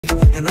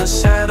in the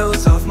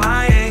shadows of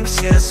my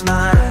anxious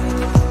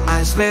mind.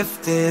 Eyes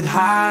lifted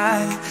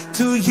high,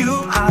 to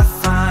you I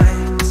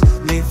find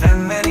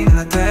living in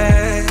the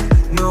day,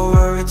 no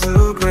worry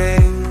to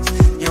grace.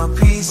 Your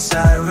peace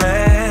I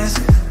rest,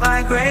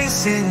 by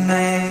grace in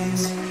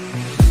grace.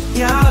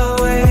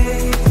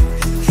 Yahweh,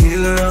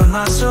 healer of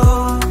my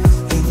soul,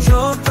 in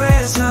your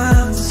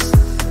presence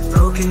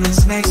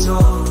brokenness makes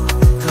whole.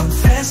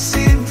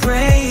 Confessing,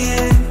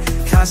 praying,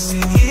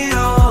 casting it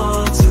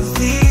all to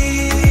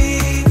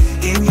thee.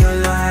 In your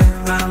light,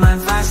 my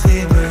mind finds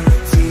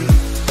liberty.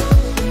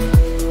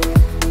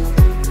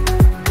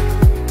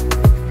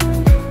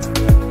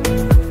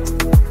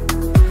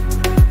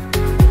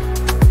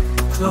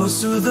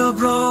 Close to the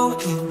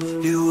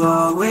broken, you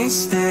always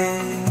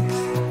stand.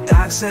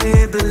 Tak sa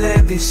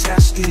ibelebih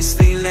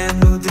still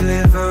who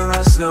deliver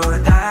us,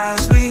 Lord,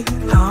 as we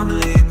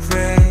humbly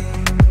pray.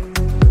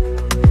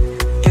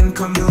 In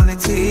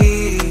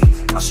community,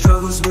 our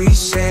struggles we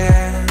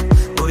share.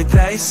 Lord,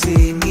 I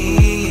see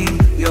me,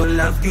 your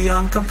love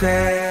beyond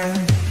compare.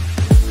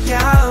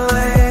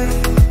 Yahweh,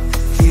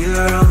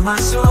 healer of my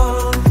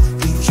soul,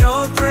 in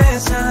your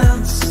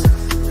presence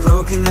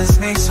brokenness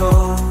makes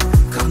whole.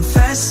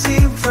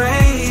 Confessing,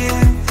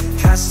 praying,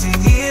 casting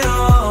it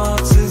all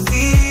to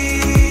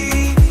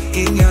thee.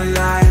 In your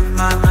light,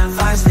 my mind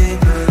finds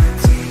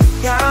liberty.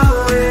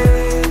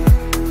 Yahweh,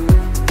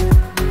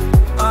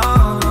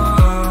 oh.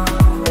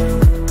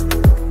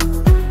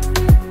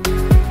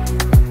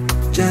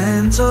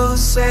 Gentle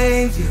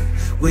Savior,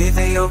 with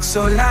a yoke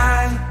so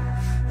light,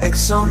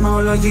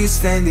 exomology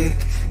standing,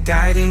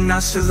 guiding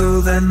us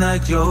through the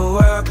night. Your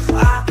work,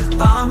 I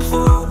bound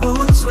for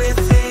wounds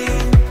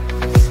within.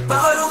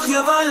 Baruch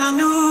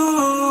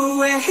Yavalanu,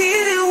 where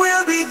healing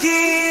will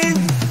begin.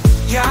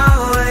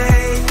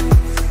 Yahweh,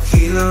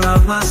 healer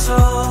of my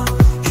soul,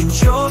 in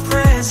your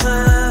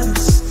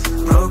presence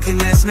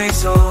brokenness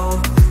makes whole.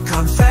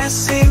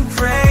 Confessing,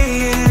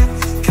 praying,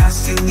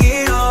 casting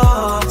it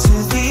all to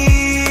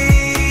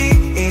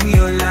thee. In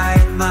your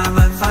light, my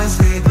mind finds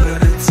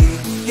liberty.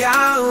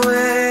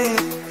 Yahweh,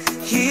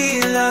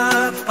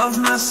 healer of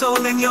my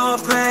soul, in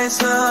your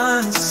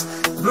presence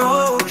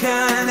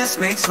brokenness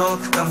makes whole.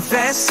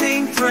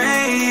 Confessing,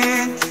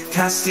 praying,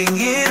 casting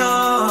it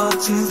all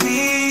to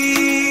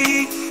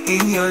thee.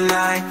 In your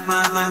light,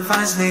 my mind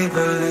finds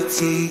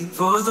liberty.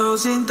 For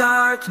those in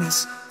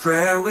darkness,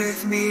 prayer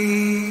with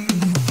me.